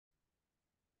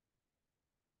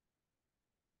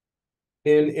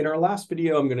In our last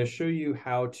video, I'm going to show you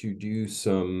how to do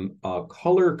some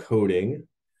color coding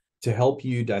to help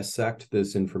you dissect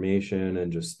this information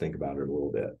and just think about it a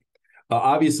little bit.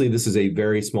 Obviously, this is a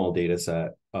very small data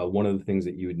set. One of the things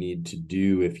that you would need to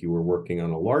do if you were working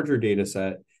on a larger data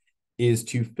set is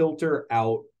to filter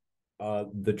out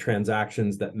the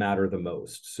transactions that matter the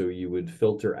most. So you would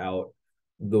filter out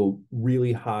the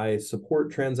really high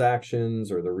support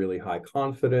transactions or the really high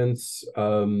confidence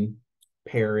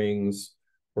pairings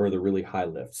or the really high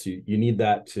lifts. So you need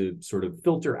that to sort of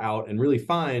filter out and really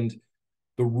find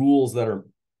the rules that are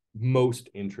most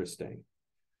interesting.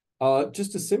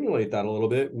 Just to simulate that a little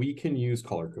bit, we can use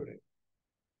color coding.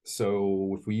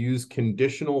 So if we use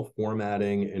conditional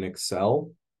formatting in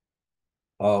Excel,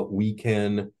 we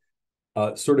can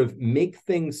sort of make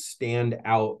things stand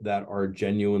out that are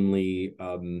genuinely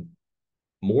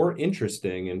more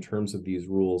interesting in terms of these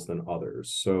rules than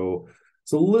others. So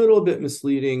it's a little bit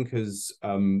misleading because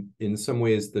in some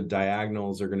ways the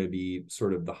diagonals are going to be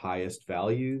sort of the highest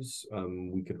values.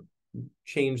 We could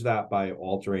change that by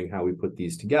altering how we put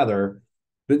these together,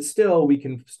 but still we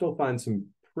can still find some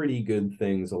pretty good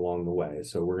things along the way.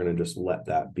 So we're going to just let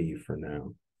that be for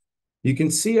now. You can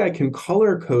see I can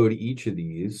color code each of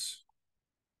these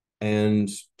and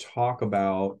talk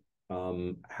about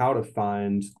how to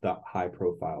find the high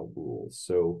profile rules.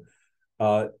 So,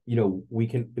 we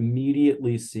can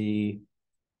immediately see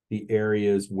the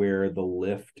areas where the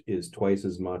lift is twice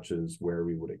as much as where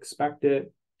we would expect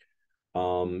it.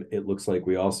 It looks like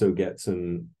we also get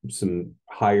some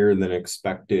higher than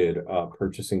expected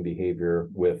purchasing behavior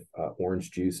with orange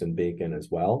juice and bacon as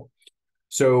well.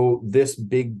 So this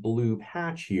big blue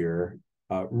patch here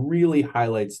really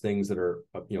highlights things that are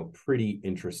pretty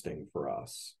interesting for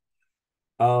us.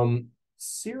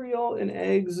 Cereal and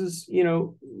eggs is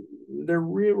they're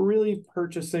really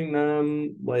purchasing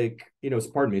them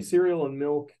pardon me, cereal and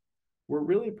milk. We're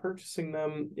really purchasing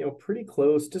them pretty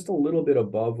close, just a little bit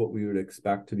above what we would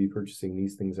expect to be purchasing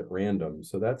these things at random.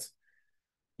 So that's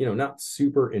not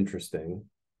super interesting.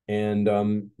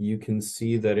 And you can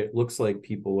see that it looks like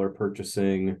people are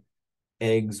purchasing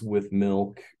eggs with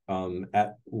milk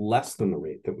at less than the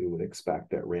rate that we would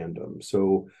expect at random.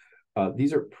 So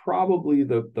these are probably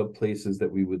the places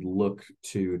that we would look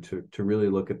to really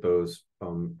look at those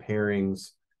pairings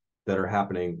that are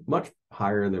happening much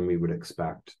higher than we would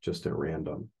expect just at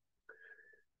random.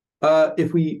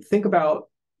 If we think about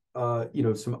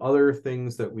some other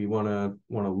things that we want to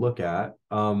look at,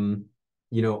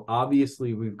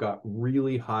 obviously we've got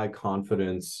really high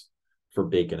confidence for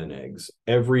bacon and eggs.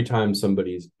 Every time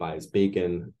somebody buys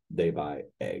bacon, they buy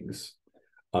eggs.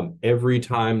 Every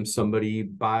time somebody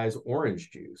buys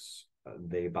orange juice,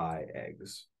 they buy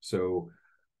eggs. So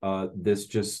this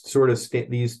just sort of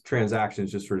these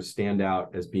transactions just sort of stand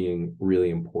out as being really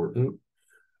important.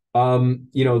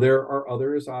 There are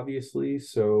others, obviously.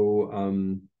 So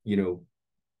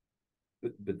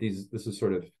but this is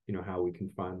sort of how we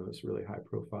can find those really high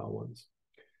profile ones.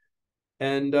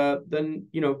 And then,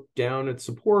 down at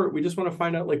support, we just want to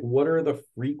find out what are the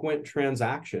frequent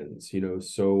transactions,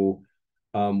 so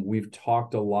we've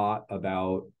talked a lot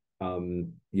about,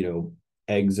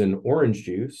 eggs and orange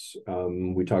juice.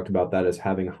 We talked about that as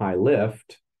having high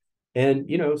lift. And,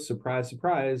 surprise,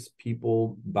 surprise,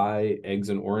 people buy eggs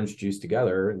and orange juice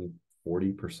together in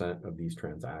 40% of these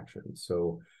transactions.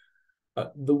 So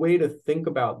the way to think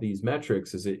about these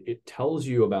metrics is it tells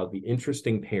you about the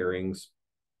interesting pairings,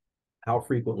 how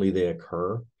frequently they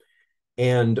occur,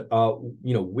 and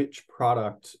which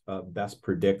product best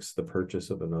predicts the purchase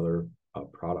of another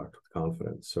product with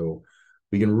confidence. So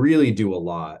we can really do a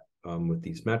lot with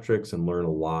these metrics and learn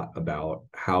a lot about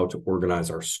how to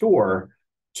organize our store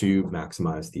to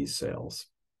maximize these sales.